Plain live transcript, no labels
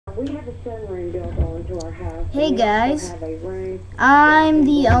We have a sunroom built onto our house. Hey guys, I'm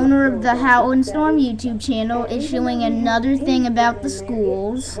the owner of the HowlandStorm YouTube channel, issuing another thing about the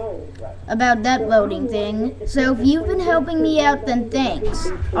schools, about that voting thing. So if you've been helping me out, then thanks.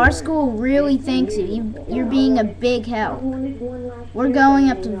 Our school really thanks you. You're being a big help. We're going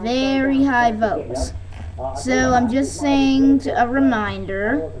up to very high votes. So I'm just saying a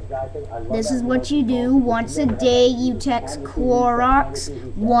reminder, this is what you do. Once a day you text Clorox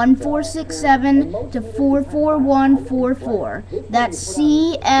 1467 to 44144. That's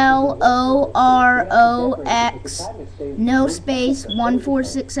CLOROX, no space,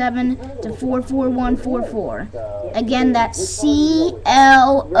 1467 to 44144. Again, that's CLOROX,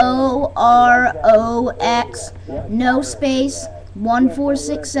 no space,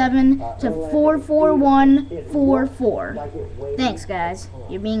 1467 to 44144. Thanks, guys.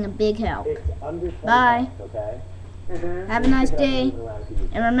 You're being a big help. Bye. Have a nice day.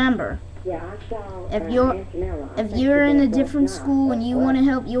 And remember, if you're in a different school and you want to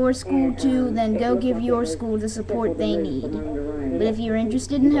help your school too, then go give your school the support they need. But if you're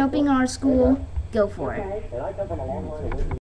interested in helping our school, go for it.